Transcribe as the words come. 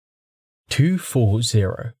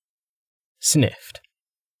240. Sniffed.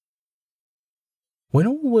 When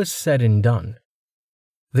all was said and done,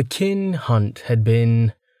 the kin hunt had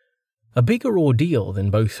been a bigger ordeal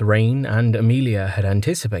than both Rain and Amelia had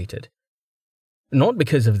anticipated. Not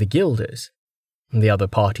because of the guilders, the other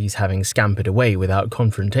parties having scampered away without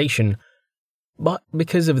confrontation, but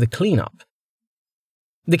because of the cleanup.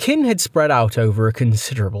 The kin had spread out over a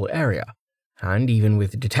considerable area, and even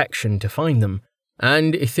with detection to find them,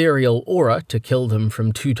 and ethereal aura to kill them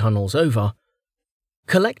from 2 tunnels over,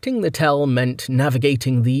 collecting the tell meant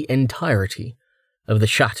navigating the entirety of the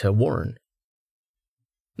Shatter Warren.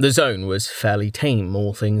 The zone was fairly tame,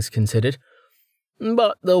 all things considered,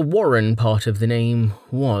 but the Warren part of the name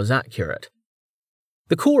was accurate.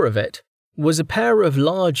 The core of it was a pair of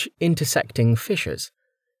large intersecting fissures,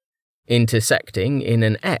 intersecting in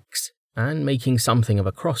an X and making something of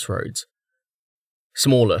a crossroads.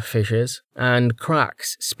 Smaller fissures and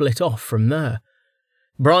cracks split off from there,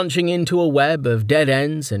 branching into a web of dead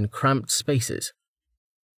ends and cramped spaces.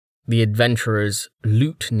 The adventurer's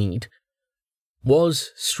loot need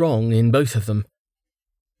was strong in both of them,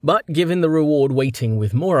 but given the reward waiting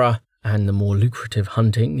with Mora and the more lucrative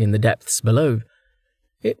hunting in the depths below,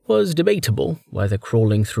 it was debatable whether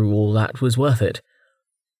crawling through all that was worth it.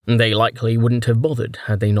 They likely wouldn't have bothered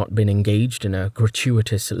had they not been engaged in a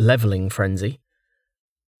gratuitous leveling frenzy.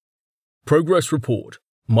 Progress report.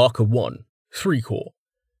 Marker 1, 3 core.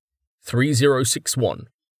 3061.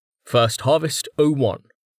 First harvest 01.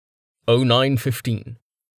 0915.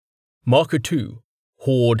 Marker 2,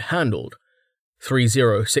 Horde handled.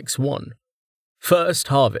 3061. First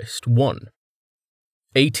harvest 1.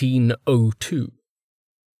 1802.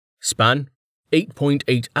 Span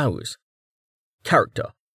 8.8 hours.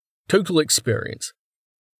 Character. Total experience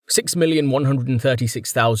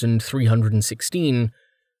 6,136,316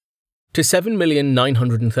 to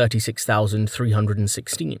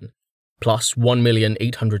 7,936,316, plus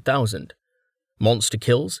 1,800,000. Monster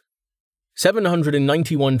kills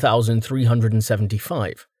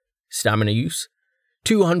 791,375. Stamina use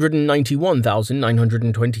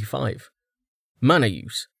 291,925. Mana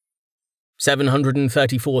use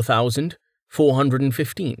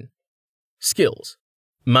 734,415. Skills.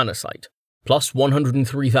 Mana Sight, plus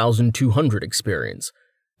 103,200 experience,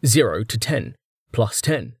 0 to 10, plus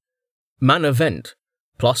 10. Mana Vent,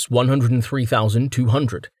 plus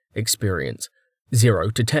 103,200 experience,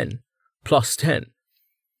 0 to 10, plus 10.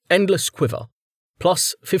 Endless Quiver,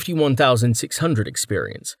 plus 51,600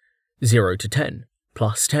 experience, 0 to 10,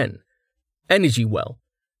 plus 10. Energy Well,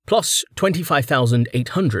 plus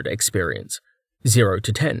 25,800 experience, 0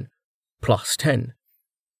 to 10, plus 10.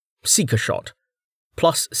 Seeker Shot,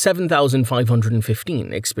 plus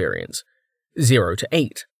 7,515 experience, 0 to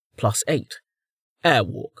 8, plus 8.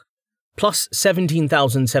 Airwalk, plus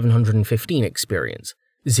 17,715 experience,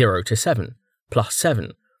 0 to 7, plus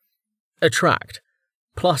 7. Attract,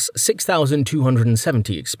 plus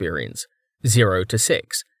 6,270 experience, 0 to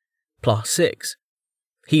 6, plus 6.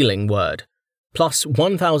 Healing Word, plus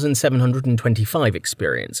 1,725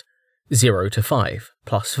 experience, 0 to 5,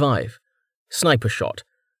 plus 5. Sniper Shot,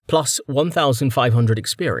 plus 1,500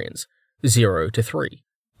 experience, 0 to 3,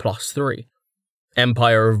 plus 3.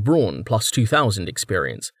 Empire of Brawn, plus 2,000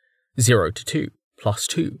 experience, 0 to 2, plus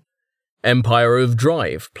 2. Empire of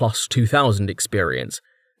Drive, plus 2,000 experience,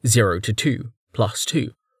 0 to 2, plus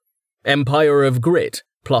 2. Empire of Grit,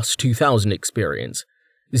 plus 2,000 experience,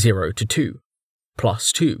 0 to 2,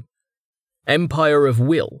 plus 2. Empire of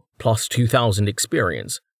Will, plus 2,000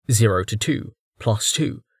 experience, 0 to 2, plus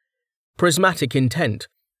 2. Prismatic Intent,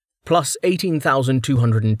 plus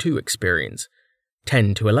 18,202 experience,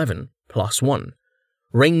 10 to 11, plus 1.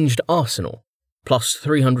 Ranged Arsenal, plus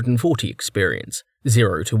 340 experience,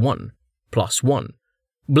 0 to 1, plus 1.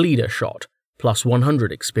 Bleeder Shot, plus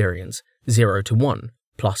 100 experience, 0 to 1,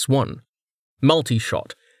 plus 1.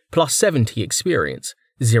 Multi-Shot, plus 70 experience,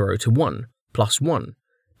 0 to 1, plus 1.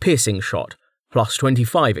 Piercing Shot, plus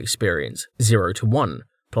 25 experience, 0 to 1,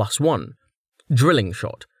 plus 1. Drilling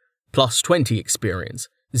Shot, plus 20 experience,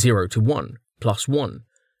 0 to 1, plus 1.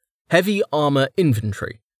 Heavy Armor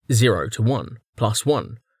Inventory, 0 to 1, plus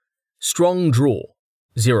 1. Strong Draw,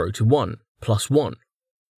 0 to 1, plus 1.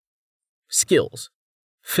 Skills.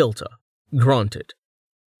 Filter, granted.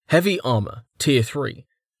 Heavy Armor, Tier 3.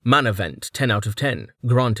 Mana Vent, 10 out of 10,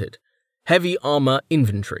 granted. Heavy Armor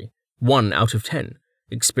Inventory, 1 out of 10.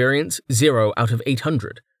 Experience, 0 out of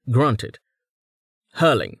 800, granted.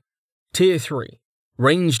 Hurling, Tier 3.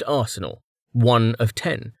 Ranged Arsenal, 1 of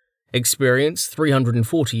 10. Experience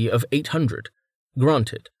 340 of 800.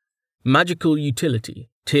 Granted. Magical Utility,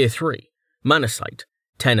 Tier 3. Mana Sight,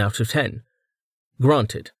 10 out of 10.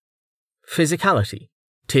 Granted. Physicality,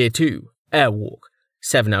 Tier 2, Airwalk,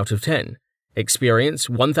 7 out of 10. Experience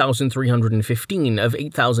 1,315 of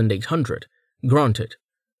 8,800. Granted.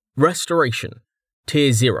 Restoration,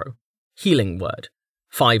 Tier 0, Healing Word,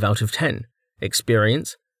 5 out of 10.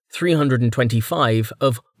 Experience 325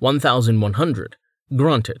 of 1,100.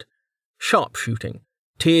 Granted. Sharpshooting,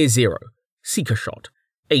 Tier 0, Seeker Shot,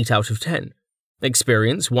 8 out of 10.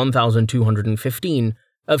 Experience 1,215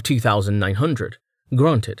 of 2,900.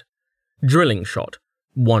 Granted. Drilling Shot,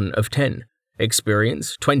 1 of 10.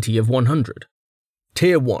 Experience 20 of 100.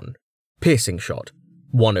 Tier 1, Piercing Shot,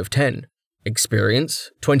 1 of 10.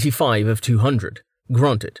 Experience 25 of 200.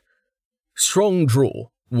 Granted. Strong Draw,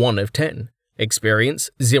 1 of 10.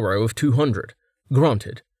 Experience 0 of 200.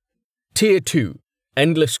 Granted. Tier 2,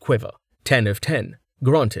 Endless Quiver, 10 of 10.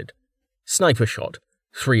 Granted. Sniper Shot,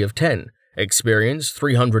 3 of 10. Experience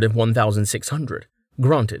 300 of 1,600.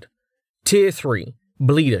 Granted. Tier 3,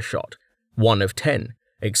 Bleeder Shot, 1 of 10.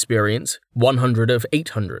 Experience 100 of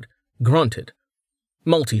 800. Granted.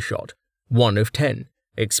 Multi-Shot, 1 of 10.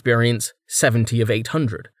 Experience 70 of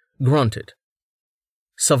 800. Granted.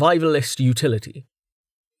 Survivalist Utility.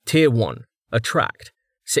 Tier 1, Attract,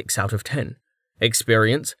 6 out of 10.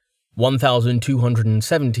 Experience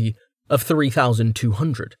 1,270 of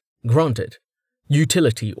 3,200. Granted.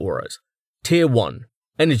 Utility Auras. Tier 1,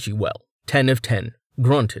 Energy Well, 10 of 10.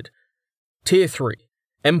 Granted. Tier 3,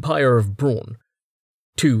 Empire of Brawn,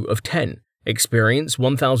 2 of 10. Experience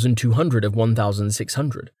 1,200 of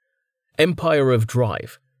 1,600. Empire of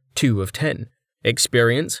Drive, 2 of 10.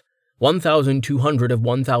 Experience 1,200 of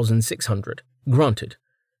 1,600. Granted.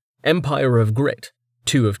 Empire of Grit,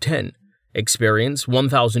 2 of 10. Experience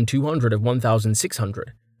 1,200 of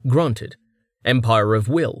 1,600. Granted. Empire of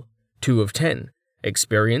Will, 2 of 10.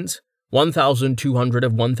 Experience 1,200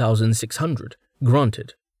 of 1,600.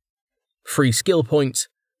 Granted. Free skill points,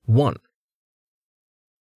 1.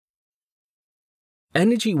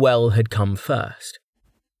 Energy Well had come first.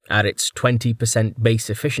 At its 20% base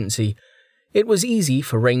efficiency, it was easy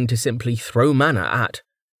for Rain to simply throw mana at,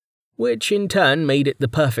 which in turn made it the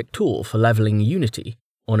perfect tool for leveling Unity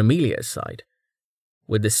on Amelia's side.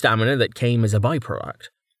 With the stamina that came as a byproduct,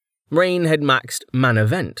 Rain had maxed Mana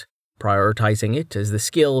Vent, prioritizing it as the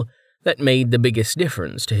skill that made the biggest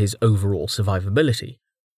difference to his overall survivability.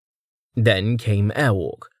 Then came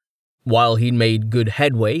Airwalk. While he'd made good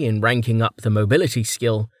headway in ranking up the mobility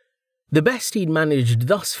skill, the best he'd managed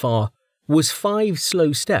thus far was 5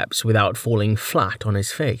 slow steps without falling flat on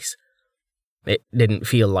his face. It didn't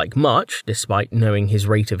feel like much, despite knowing his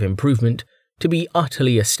rate of improvement to be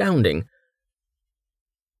utterly astounding.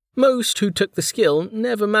 Most who took the skill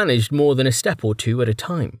never managed more than a step or two at a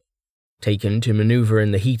time, taken to maneuver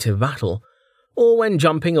in the heat of battle, or when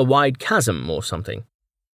jumping a wide chasm or something.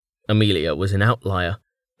 Amelia was an outlier,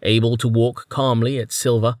 able to walk calmly at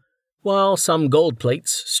silver, while some gold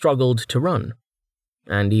plates struggled to run.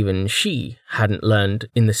 And even she hadn't learned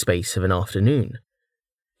in the space of an afternoon.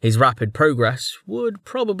 His rapid progress would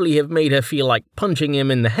probably have made her feel like punching him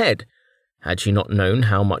in the head, had she not known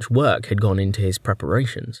how much work had gone into his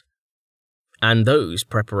preparations. And those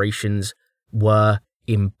preparations were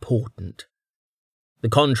important. The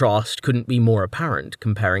contrast couldn't be more apparent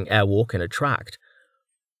comparing Airwalk and Attract.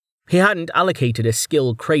 He hadn't allocated a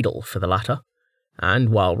skill cradle for the latter, and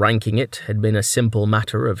while ranking it had been a simple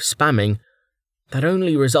matter of spamming, that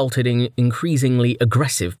only resulted in increasingly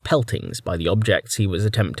aggressive peltings by the objects he was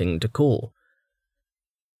attempting to call.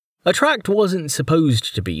 Attract wasn't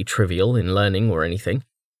supposed to be trivial in learning or anything,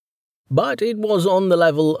 but it was on the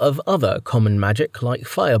level of other common magic like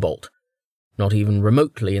Firebolt, not even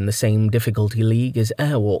remotely in the same difficulty league as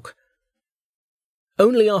Airwalk.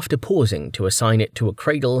 Only after pausing to assign it to a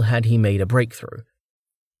cradle had he made a breakthrough.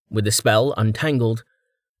 With the spell untangled,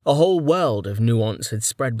 a whole world of nuance had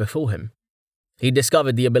spread before him. He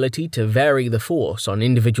discovered the ability to vary the force on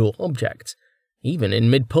individual objects, even in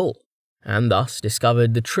mid-pull, and thus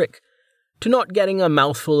discovered the trick to not getting a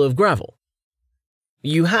mouthful of gravel.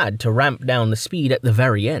 You had to ramp down the speed at the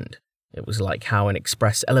very end. It was like how an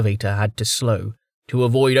express elevator had to slow to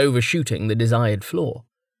avoid overshooting the desired floor.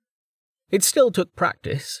 It still took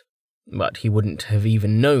practice, but he wouldn't have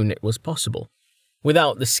even known it was possible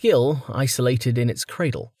without the skill isolated in its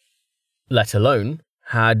cradle, let alone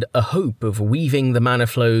had a hope of weaving the mana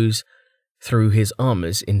flows through his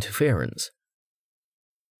armor's interference.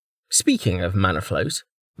 Speaking of mana flows,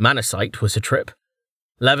 Mana Sight was a trip.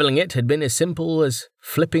 Leveling it had been as simple as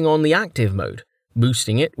flipping on the active mode,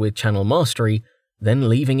 boosting it with Channel Mastery, then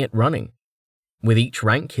leaving it running. With each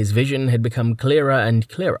rank, his vision had become clearer and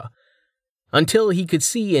clearer, until he could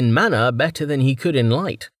see in mana better than he could in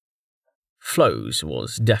light. Flows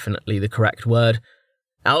was definitely the correct word.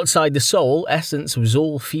 Outside the soul, essence was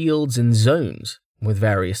all fields and zones, with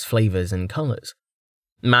various flavours and colours.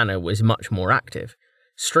 Mana was much more active,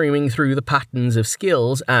 streaming through the patterns of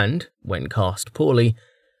skills and, when cast poorly,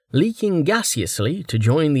 leaking gaseously to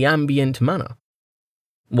join the ambient mana.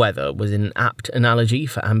 Weather was an apt analogy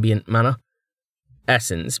for ambient mana,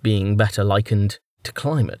 essence being better likened to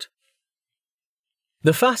climate.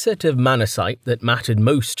 The facet of mana sight that mattered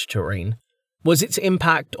most to Rain was its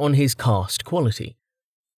impact on his cast quality.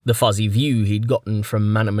 The fuzzy view he'd gotten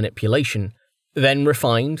from mana manipulation, then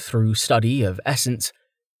refined through study of essence,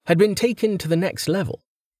 had been taken to the next level.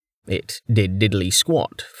 It did diddly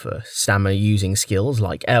squat for stamina-using skills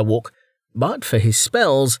like Airwalk, but for his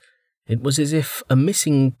spells, it was as if a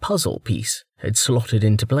missing puzzle piece had slotted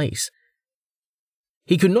into place.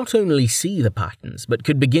 He could not only see the patterns, but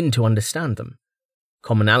could begin to understand them.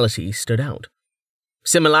 Commonalities stood out.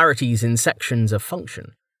 Similarities in sections of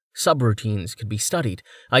function, subroutines could be studied,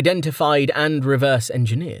 identified and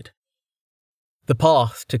reverse-engineered. The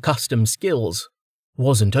path to custom skills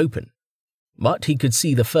wasn't open, but he could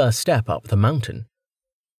see the first step up the mountain.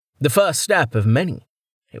 The first step of many.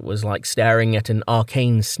 It was like staring at an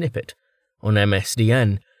arcane snippet on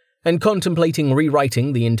MSDN and contemplating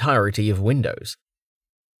rewriting the entirety of Windows.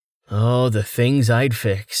 Oh, the things I'd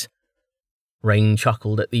fix. Rain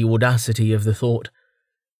chuckled at the audacity of the thought,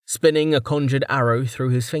 spinning a conjured arrow through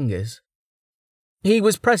his fingers. He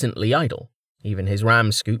was presently idle, even his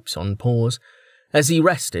ram scoops on pause, as he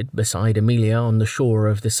rested beside Amelia on the shore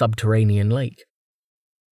of the subterranean lake.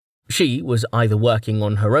 She was either working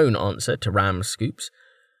on her own answer to ram scoops,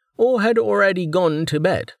 or had already gone to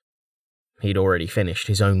bed. He'd already finished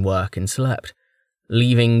his own work and slept,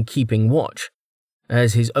 leaving keeping watch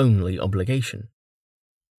as his only obligation.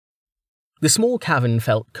 The small cavern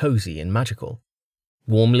felt cozy and magical,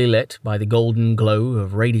 warmly lit by the golden glow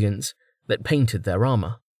of radiance that painted their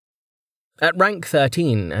armour. At rank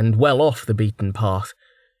 13 and well off the beaten path,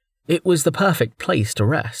 it was the perfect place to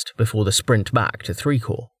rest before the sprint back to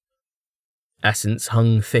 3-core. Essence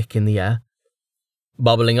hung thick in the air,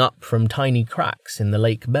 bubbling up from tiny cracks in the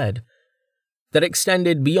lake bed that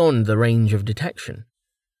extended beyond the range of detection.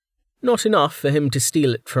 Not enough for him to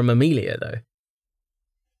steal it from Amelia, though.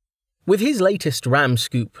 With his latest ram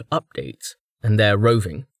scoop updates and their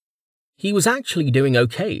roving, he was actually doing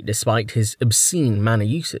okay despite his obscene mana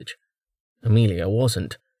usage. Amelia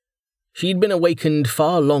wasn't. She'd been awakened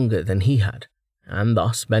far longer than he had, and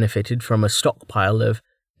thus benefited from a stockpile of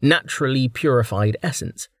naturally purified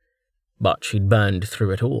essence, but she'd burned through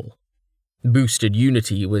it all. Boosted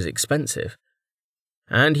Unity was expensive,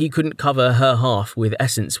 and he couldn't cover her half with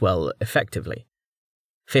essence well effectively.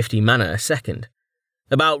 50 mana a second,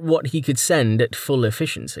 about what he could send at full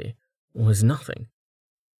efficiency, was nothing.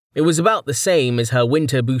 It was about the same as her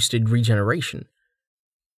winter-boosted regeneration.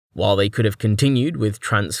 While they could have continued with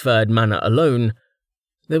transferred mana alone,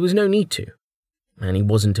 there was no need to, and he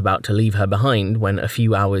wasn't about to leave her behind when a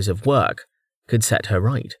few hours of work could set her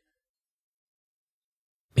right.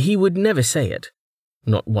 He would never say it,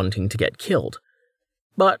 not wanting to get killed,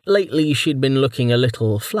 but lately she'd been looking a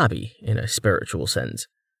little flabby in a spiritual sense.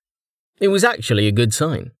 It was actually a good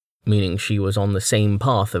sign, meaning she was on the same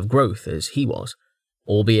path of growth as he was,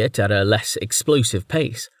 albeit at a less explosive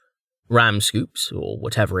pace. Ram scoops, or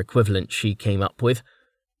whatever equivalent she came up with,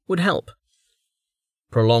 would help.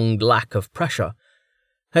 Prolonged lack of pressure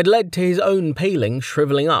had led to his own paling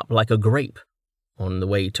shriveling up like a grape on the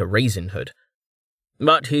way to raisinhood,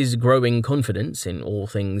 but his growing confidence in all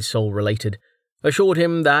things soul-related assured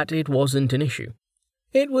him that it wasn't an issue.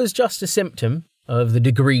 It was just a symptom of the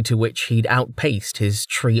degree to which he'd outpaced his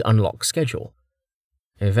tree unlock schedule.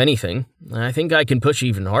 If anything, I think I can push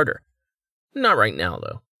even harder. Not right now,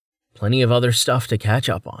 though. Plenty of other stuff to catch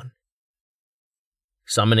up on.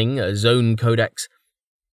 Summoning a zone codex,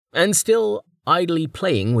 and still idly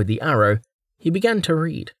playing with the arrow, he began to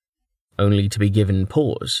read, only to be given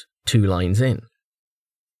pause 2 lines in.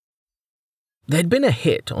 There'd been a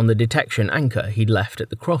hit on the detection anchor he'd left at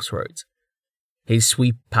the crossroads. His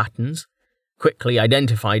sweep patterns quickly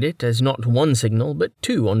identified it as not one signal but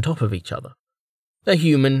 2 on top of each other. A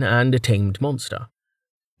human and a tamed monster.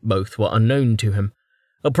 Both were unknown to him,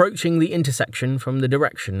 approaching the intersection from the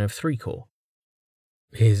direction of 3-core.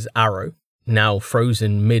 His arrow, now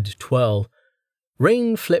frozen mid-twirl,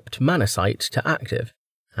 Rain flipped mana sight to active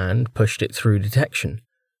and pushed it through detection,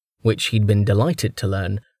 which he'd been delighted to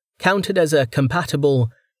learn counted as a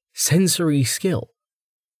compatible sensory skill.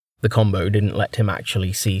 The combo didn't let him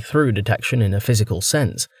actually see through detection in a physical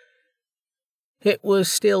sense. It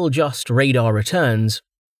was still just radar returns,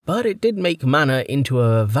 but it did make mana into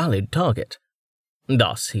a valid target.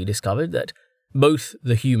 Thus, he discovered that both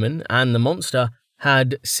the human and the monster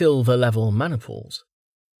had silver-level mana pools.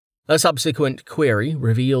 A subsequent query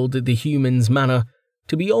revealed the human's mana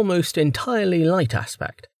to be almost entirely light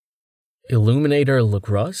aspect. Illuminator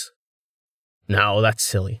Legros? No, that's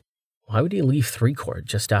silly. Why would he leave 3-Court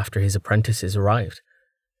just after his apprentices arrived?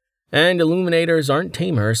 And Illuminators aren't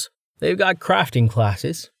tamers. They've got crafting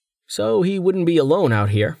classes, so he wouldn't be alone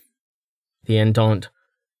out here. The Entente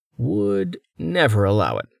would never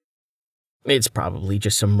allow it. It's probably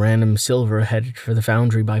just some random silver headed for the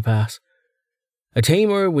Foundry bypass. A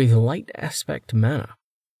tamer with light aspect mana.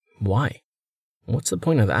 Why? What's the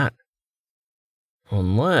point of that?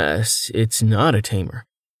 Unless it's not a tamer.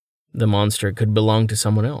 The monster could belong to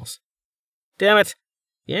someone else. Damn it!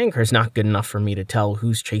 The anchor's not good enough for me to tell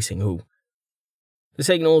who's chasing who. The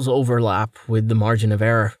signals overlap with the margin of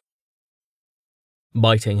error.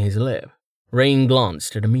 Biting his lip, Rain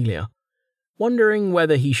glanced at Amelia, wondering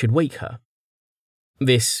whether he should wake her.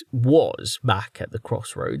 This was back at the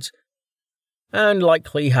crossroads, and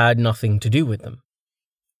likely had nothing to do with them.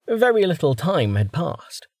 Very little time had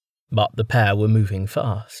passed, but the pair were moving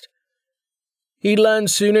fast. He'd learn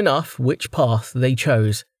soon enough which path they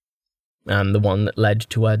chose, and the one that led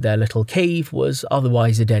toward their little cave was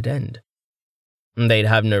otherwise a dead end. They'd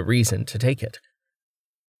have no reason to take it.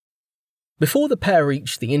 Before the pair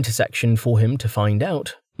reached the intersection for him to find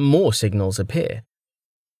out, more signals appear.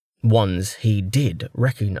 Ones he did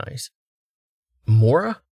recognize.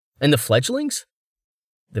 Mora? And the fledglings?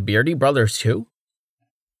 The Beardy brothers too?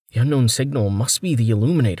 The unknown signal must be the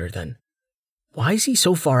Illuminator then. Why is he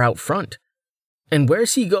so far out front? And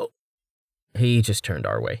where's he go? He just turned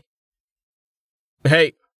our way.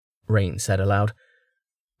 Hey, Rain said aloud,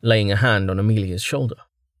 laying a hand on Amelia's shoulder.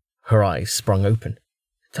 Her eyes sprung open.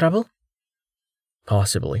 Trouble?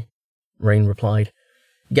 Possibly, Rain replied,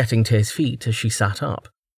 getting to his feet as she sat up.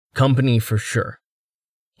 Company for sure.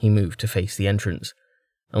 He moved to face the entrance.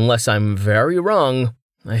 Unless I'm very wrong,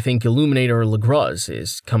 I think Illuminator Legros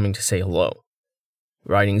is coming to say hello.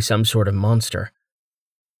 Riding some sort of monster.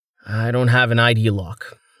 I don't have an ID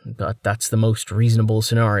lock, but that's the most reasonable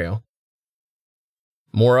scenario.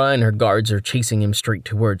 Mora and her guards are chasing him straight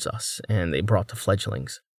towards us, and they brought the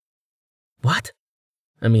fledglings. What?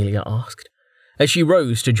 Amelia asked, as she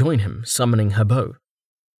rose to join him, summoning her bow.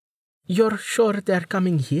 You're sure they're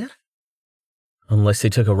coming here? Unless they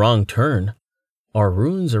took a wrong turn. Our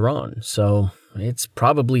runes are on, so it's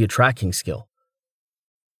probably a tracking skill.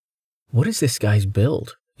 What is this guy's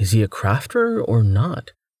build? Is he a crafter or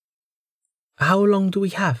not? How long do we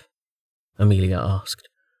have? Amelia asked,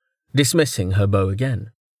 dismissing her bow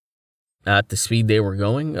again. At the speed they were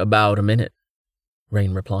going, about a minute,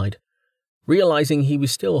 Rain replied, realizing he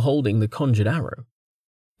was still holding the conjured arrow.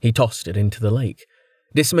 He tossed it into the lake,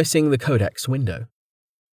 dismissing the codex window.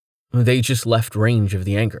 They just left range of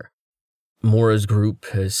the anchor. Mora's group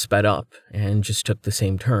has sped up and just took the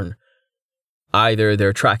same turn. Either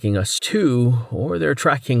they're tracking us too, or they're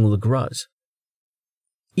tracking Legros.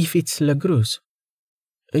 If it's Legros,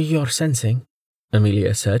 you're sensing,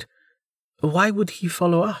 Amelia said, why would he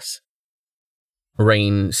follow us?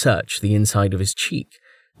 Rain searched the inside of his cheek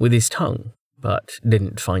with his tongue, but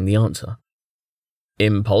didn't find the answer.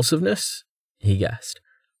 Impulsiveness? He guessed.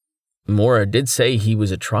 Mora did say he was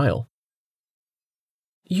a trial.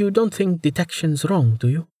 You don't think detection's wrong, do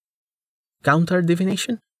you?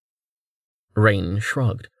 Counter-divination? Rain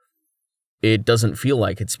shrugged. It doesn't feel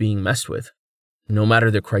like it's being messed with. No matter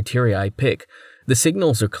the criteria I pick, the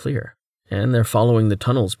signals are clear, and they're following the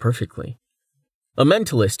tunnels perfectly. A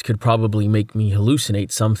mentalist could probably make me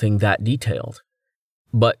hallucinate something that detailed,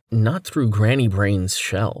 but not through Granny Brain's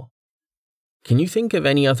shell. Can you think of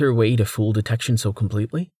any other way to fool detection so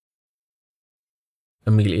completely?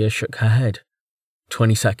 Amelia shook her head.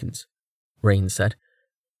 20 seconds, Rain said,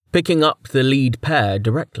 picking up the lead pair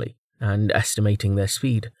directly and estimating their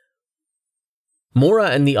speed. Mora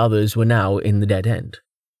and the others were now in the dead end.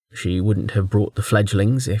 She wouldn't have brought the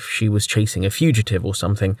fledglings if she was chasing a fugitive or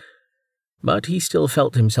something, but he still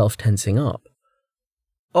felt himself tensing up.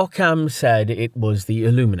 Occam said it was the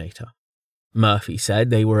Illuminator. Murphy said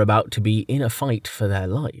they were about to be in a fight for their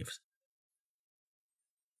lives.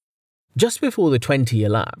 Just before the 20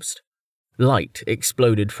 elapsed, light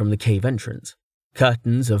exploded from the cave entrance.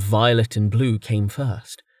 Curtains of violet and blue came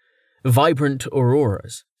first. Vibrant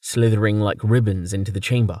auroras, slithering like ribbons into the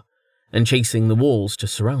chamber, and chasing the walls to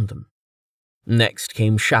surround them. Next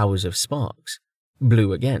came showers of sparks,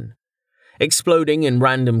 blue again, exploding in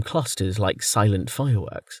random clusters like silent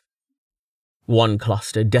fireworks. One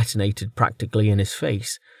cluster detonated practically in his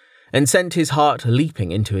face, and sent his heart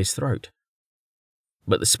leaping into his throat.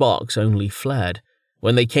 But the sparks only flared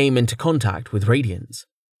when they came into contact with radiance.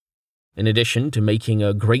 In addition to making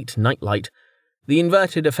a great nightlight, the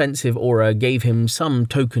inverted offensive aura gave him some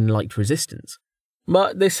token light resistance.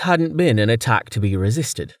 But this hadn't been an attack to be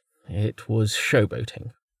resisted. It was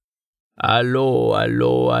showboating. "Allo,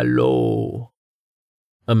 allo, allo,"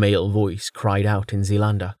 a male voice cried out in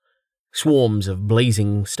Zealander, swarms of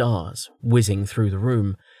blazing stars whizzing through the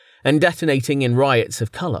room and detonating in riots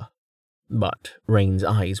of colour. But Rain's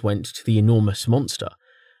eyes went to the enormous monster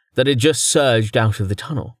that had just surged out of the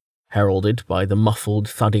tunnel, heralded by the muffled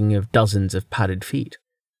thudding of dozens of padded feet.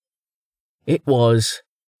 It was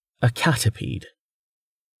a catapede.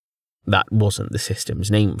 That wasn't the system's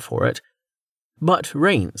name for it, but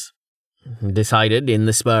Rain's, decided in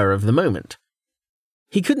the spur of the moment.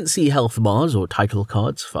 He couldn't see health bars or title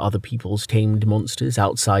cards for other people's tamed monsters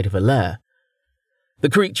outside of a lair. The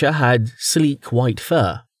creature had sleek white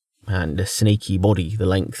fur and a snaky body the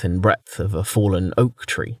length and breadth of a fallen oak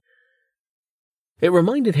tree. It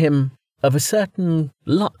reminded him of a certain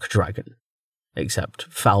luck dragon, except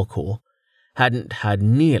Falcor hadn't had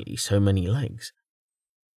nearly so many legs.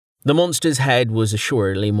 The monster's head was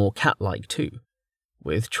assuredly more cat-like too,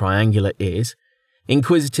 with triangular ears,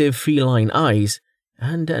 inquisitive feline eyes,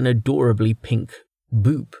 and an adorably pink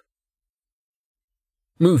boob.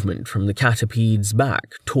 Movement from the catapede's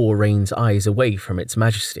back tore Rain's eyes away from its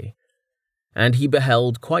majesty, and he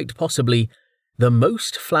beheld quite possibly the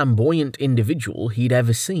most flamboyant individual he'd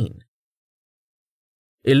ever seen.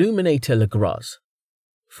 Illuminator Legras,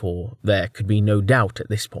 for there could be no doubt at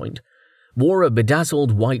this point, wore a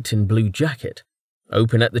bedazzled white and blue jacket,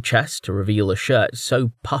 open at the chest to reveal a shirt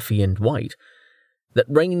so puffy and white that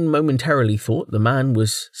Rain momentarily thought the man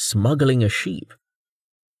was smuggling a sheep.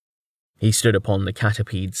 He stood upon the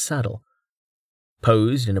catapede's saddle,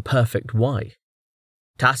 posed in a perfect Y.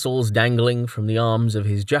 Tassels dangling from the arms of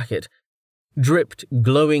his jacket dripped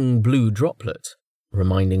glowing blue droplets,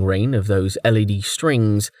 reminding Rain of those LED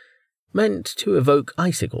strings meant to evoke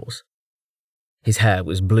icicles. His hair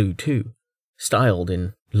was blue too, styled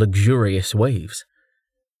in luxurious waves.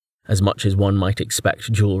 As much as one might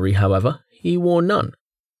expect jewellery, however, he wore none.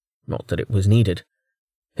 Not that it was needed.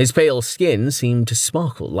 His pale skin seemed to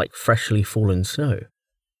sparkle like freshly fallen snow.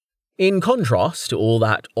 In contrast to all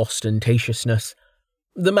that ostentatiousness,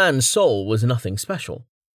 the man's soul was nothing special.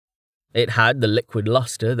 It had the liquid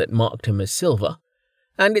lustre that marked him as silver,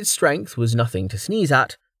 and its strength was nothing to sneeze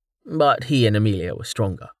at, but he and Amelia were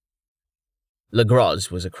stronger.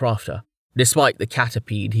 Legras was a crafter, despite the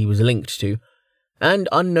catapede he was linked to, and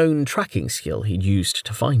unknown tracking skill he'd used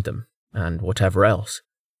to find them, and whatever else.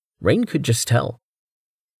 Rain could just tell.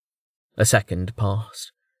 A second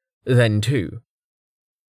passed, then two.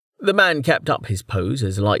 The man kept up his pose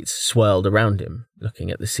as lights swirled around him,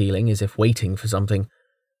 looking at the ceiling as if waiting for something.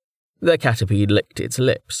 The catapede licked its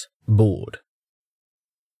lips, bored.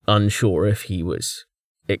 Unsure if he was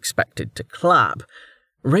expected to clap,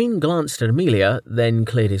 Rain glanced at Amelia, then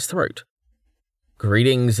cleared his throat.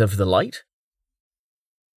 "Greetings of the light?"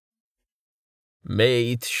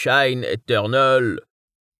 "May it shine eternal,"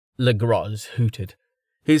 Legras hooted,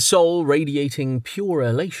 his soul radiating pure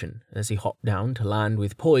elation as he hopped down to land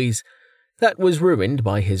with poise that was ruined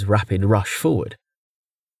by his rapid rush forward.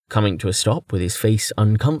 Coming to a stop with his face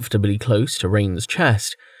uncomfortably close to Rain's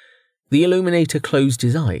chest, the Illuminator closed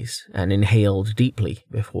his eyes and inhaled deeply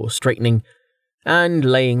before straightening and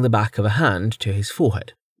laying the back of a hand to his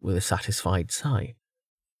forehead with a satisfied sigh.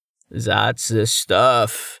 "That's the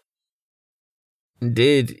stuff."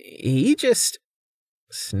 "Did he just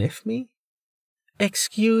sniff me?"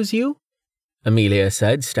 "Excuse you?" Amelia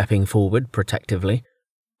said, stepping forward protectively.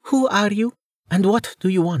 "Who are you, and what do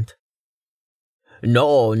you want?"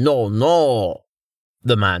 "No, no, no,"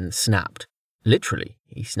 the man snapped. Literally,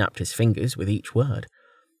 he snapped his fingers with each word.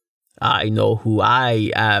 "I know who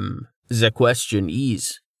I am. The question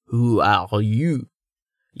is, who are you?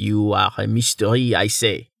 You are a mystery, I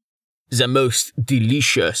say. The most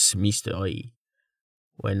delicious mystery.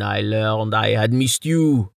 When I learned I had missed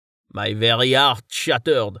you, my very heart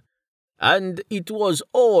shattered, and it was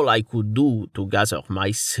all I could do to gather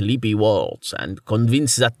my sleepy words and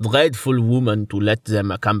convince that dreadful woman to let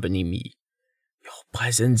them accompany me. Your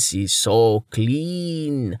presence is so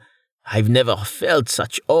clean. I've never felt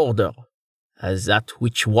such order as that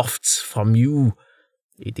which wafts from you.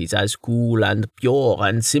 It is as cool and pure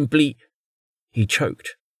and simply—" He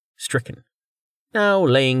choked, stricken, now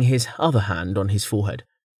laying his other hand on his forehead.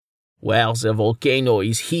 "Where the volcano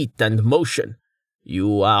is heat and motion,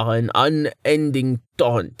 you are an unending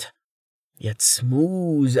torrent, yet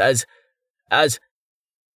smooth as...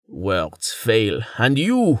 Words fail, and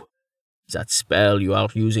you, that spell you are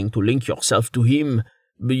using to link yourself to him,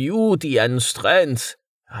 beauty and strength,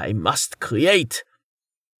 I must create.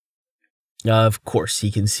 Of course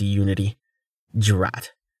he can see unity.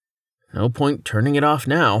 Drat. No point turning it off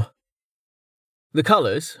now. The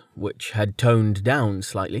colours, which had toned down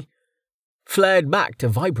slightly, flared back to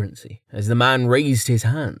vibrancy as the man raised his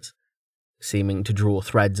hands. Seeming to draw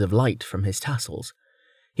threads of light from his tassels,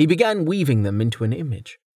 he began weaving them into an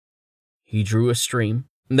image. He drew a stream,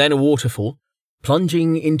 then a waterfall,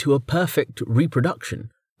 plunging into a perfect reproduction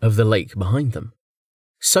of the lake behind them.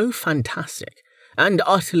 So fantastic and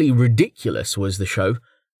utterly ridiculous was the show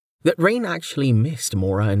that Rain actually missed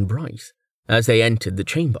Mora and Bryce as they entered the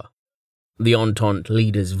chamber. The Entente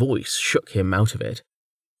leader's voice shook him out of it.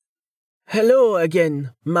 "Hello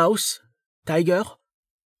again, Mouse, Tiger,"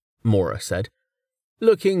 Mora said,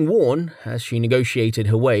 looking worn as she negotiated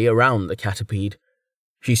her way around the catapede.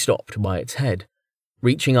 She stopped by its head,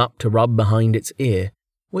 reaching up to rub behind its ear,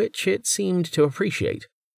 which it seemed to appreciate.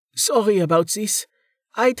 "Sorry about this.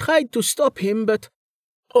 I tried to stop him, but—"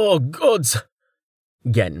 "Oh, gods!"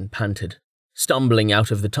 Gen panted, stumbling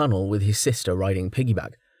out of the tunnel with his sister riding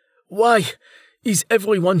piggyback. "Why is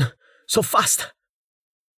everyone so fast?"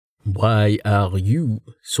 "Why are you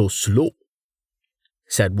so slow?"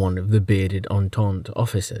 said one of the bearded Entente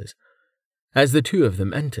officers, as the two of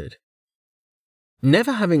them entered.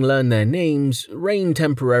 Never having learned their names, Rain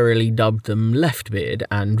temporarily dubbed them Leftbeard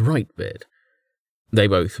and Rightbeard. They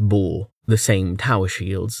both bore the same tower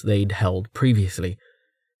shields they'd held previously,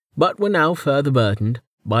 but were now further burdened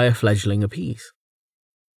by a fledgling apiece.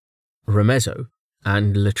 Remezo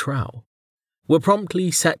and Latrau were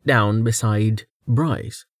promptly set down beside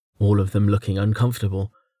Bryce, all of them looking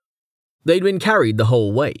uncomfortable. They'd been carried the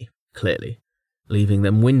whole way, clearly, leaving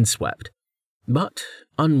them windswept, but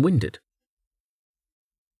unwinded.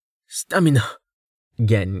 "Stamina,"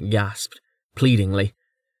 Gen gasped, pleadingly,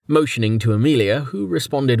 motioning to Amelia, who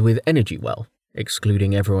responded with energy well,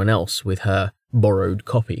 excluding everyone else with her borrowed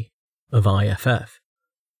copy of IFF.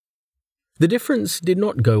 The difference did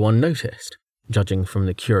not go unnoticed, judging from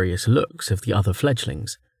the curious looks of the other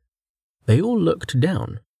fledglings. They all looked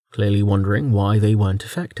down, clearly wondering why they weren't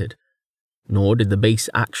affected, nor did the base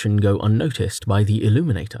action go unnoticed by the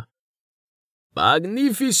Illuminator.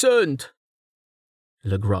 "Magnificent!"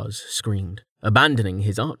 Legros screamed, abandoning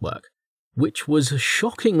his artwork, which was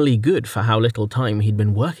shockingly good for how little time he'd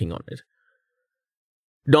been working on it.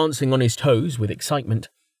 Dancing on his toes with excitement,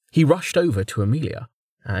 he rushed over to Amelia,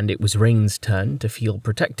 and it was Rain's turn to feel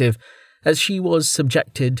protective as she was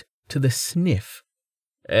subjected to the sniff.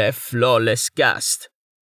 "A flawless cast,"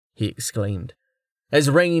 he exclaimed, as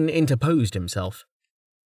Rain interposed himself.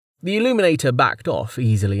 The Illuminator backed off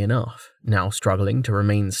easily enough, now struggling to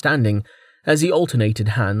remain standing as he alternated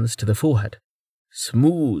hands to the forehead.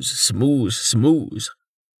 "Smooth, smooth, smooth."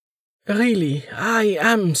 "Really, I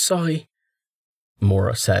am sorry,"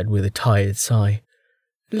 Mora said with a tired sigh.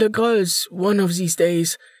 "Legros, one of these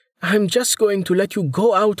days, I'm just going to let you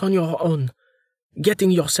go out on your own. Getting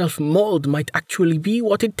yourself mauled might actually be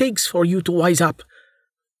what it takes for you to wise up.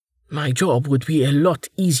 My job would be a lot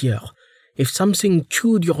easier if something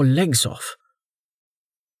chewed your legs off."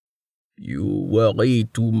 "You worry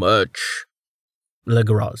too much,"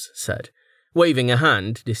 Legros said, waving a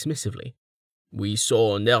hand dismissively. "We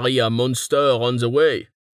saw an area monster on the way,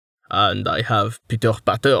 and I have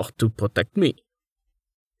Pitter-Patter to protect me."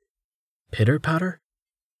 "Pitter-patter?"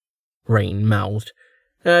 Rain mouthed,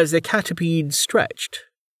 as the catapede stretched,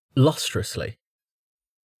 lustrously,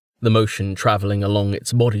 the motion travelling along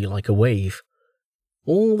its body like a wave.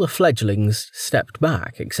 All the fledglings stepped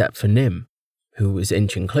back except for Nim, who was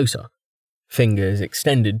inching closer, fingers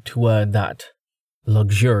extended toward that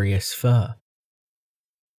luxurious fur.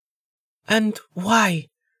 "And why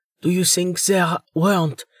do you think there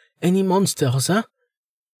weren't any monsters, huh?"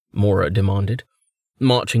 Mora demanded,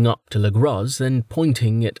 marching up to Legros and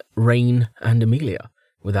pointing at Rain and Amelia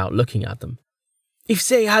without looking at them. "If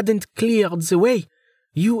they hadn't cleared the way,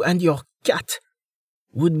 you and your cat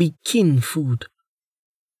would be kin food."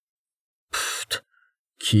 "Pfft,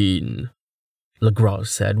 kin," Legros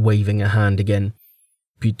said, waving a hand again.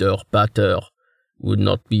 "Pitter-Patter would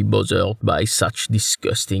not be bothered by such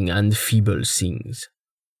disgusting and feeble things."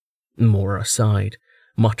 Mora sighed,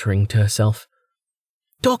 muttering to herself.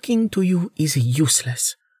 "Talking to you is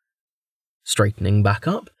useless." Straightening back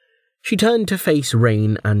up, she turned to face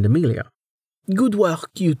Rain and Amelia. "Good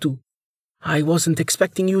work, you two. I wasn't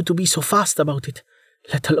expecting you to be so fast about it,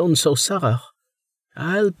 let alone so thorough.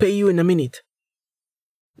 I'll pay you in a minute."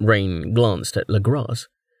 Rain glanced at Legros,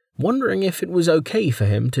 wondering if it was okay for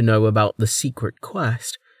him to know about the secret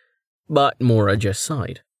quest, But Mora just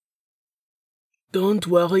sighed. Don't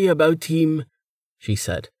worry about him, she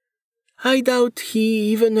said. I doubt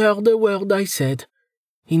he even heard a word I said.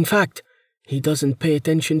 In fact, he doesn't pay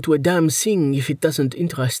attention to a damn thing if it doesn't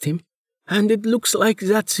interest him. And it looks like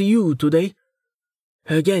that's you today.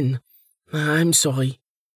 Again, I'm sorry.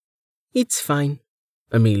 It's fine,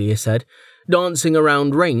 Amelia said, dancing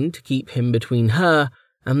around Rain to keep him between her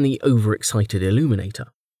and the overexcited Illuminator.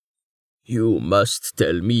 You must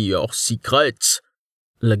tell me your secrets,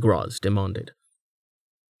 Legraz demanded.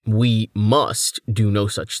 We must do no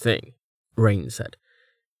such thing, Rain said.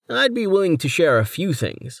 I'd be willing to share a few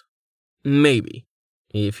things. Maybe,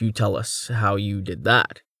 if you tell us how you did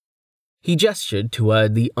that. He gestured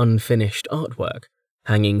toward the unfinished artwork,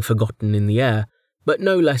 hanging forgotten in the air, but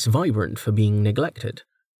no less vibrant for being neglected.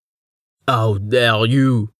 How dare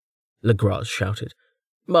you! Legraz shouted,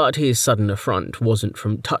 but his sudden affront wasn't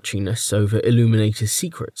from touchiness over Illuminator's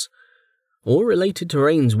secrets, or related to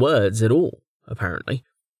Rain's words at all, apparently.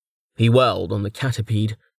 He whirled on the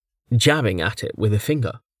catapede, jabbing at it with a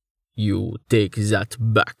finger. You take that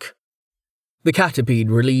back. The catapede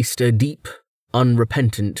released a deep,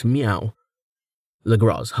 unrepentant meow.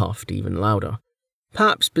 Legraz huffed even louder,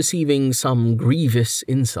 perhaps perceiving some grievous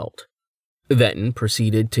insult, then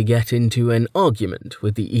proceeded to get into an argument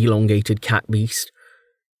with the elongated cat beast.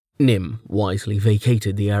 Nim wisely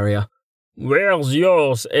vacated the area. Where's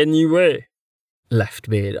yours, anyway?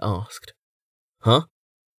 Leftbeard asked. Huh?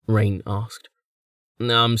 Rain asked.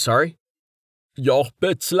 I'm sorry? Your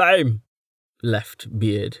pet slime,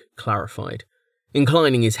 Leftbeard clarified,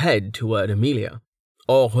 inclining his head toward Amelia.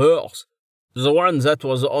 Or hers. The one that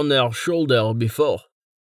was on her shoulder before.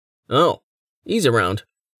 Oh, he's around,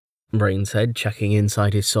 Rain said, checking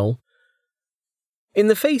inside his soul. In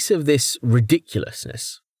the face of this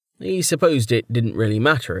ridiculousness, he supposed it didn't really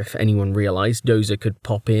matter if anyone realized Dozer could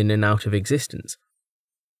pop in and out of existence.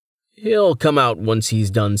 He'll come out once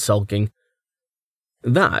he's done sulking.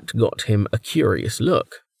 That got him a curious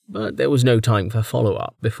look, but there was no time for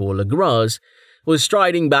follow-up before Legraz was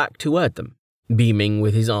striding back toward them, beaming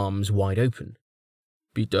with his arms wide open.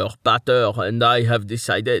 Peter Patter and I have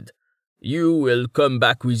decided. You will come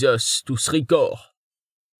back with us to Srikor.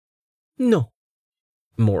 No,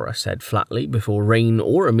 Mora said flatly before Rain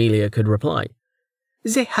or Amelia could reply.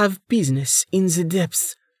 They have business in the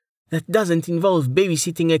depths. That doesn't involve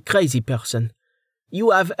babysitting a crazy person.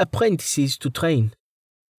 You have apprentices to train.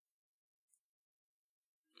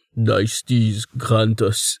 Deities grant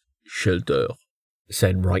us shelter,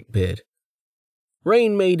 said Brightbeard.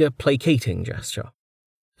 Rain made a placating gesture.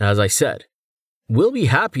 As I said, we'll be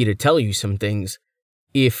happy to tell you some things,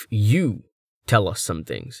 if you tell us some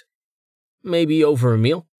things. Maybe over a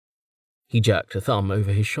meal? He jerked a thumb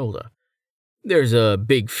over his shoulder. There's a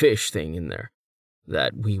big fish thing in there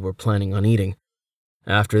that we were planning on eating.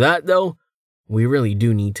 After that, though, we really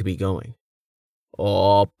do need to be going.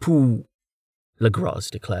 Oh, pooh, Legraz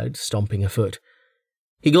declared, stomping a foot.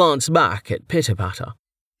 He glanced back at Pitter-Patter.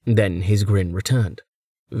 Then his grin returned.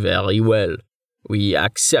 Very well. We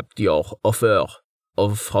accept your offer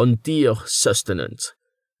of frontier sustenance,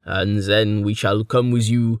 and then we shall come with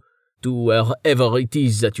you to wherever it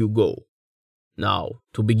is that you go. Now,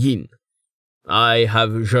 to begin, I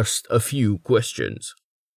have just a few questions.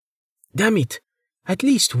 Damn it, at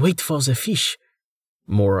least wait for the fish,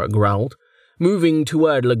 Mora growled, moving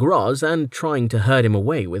toward Legraz and trying to herd him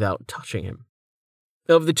away without touching him.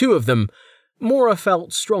 Of the two of them, Mora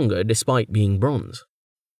felt stronger despite being bronze.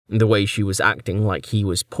 The way she was acting like he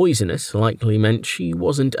was poisonous likely meant she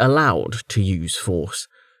wasn't allowed to use force.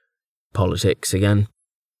 Politics again.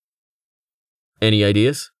 Any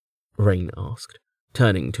ideas? Rain asked,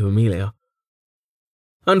 turning to Amelia.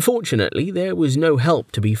 Unfortunately, there was no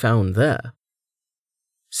help to be found there.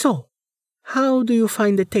 So, how do you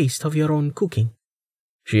find the taste of your own cooking?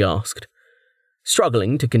 She asked,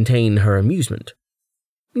 struggling to contain her amusement.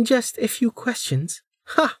 Just a few questions.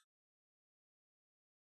 Ha!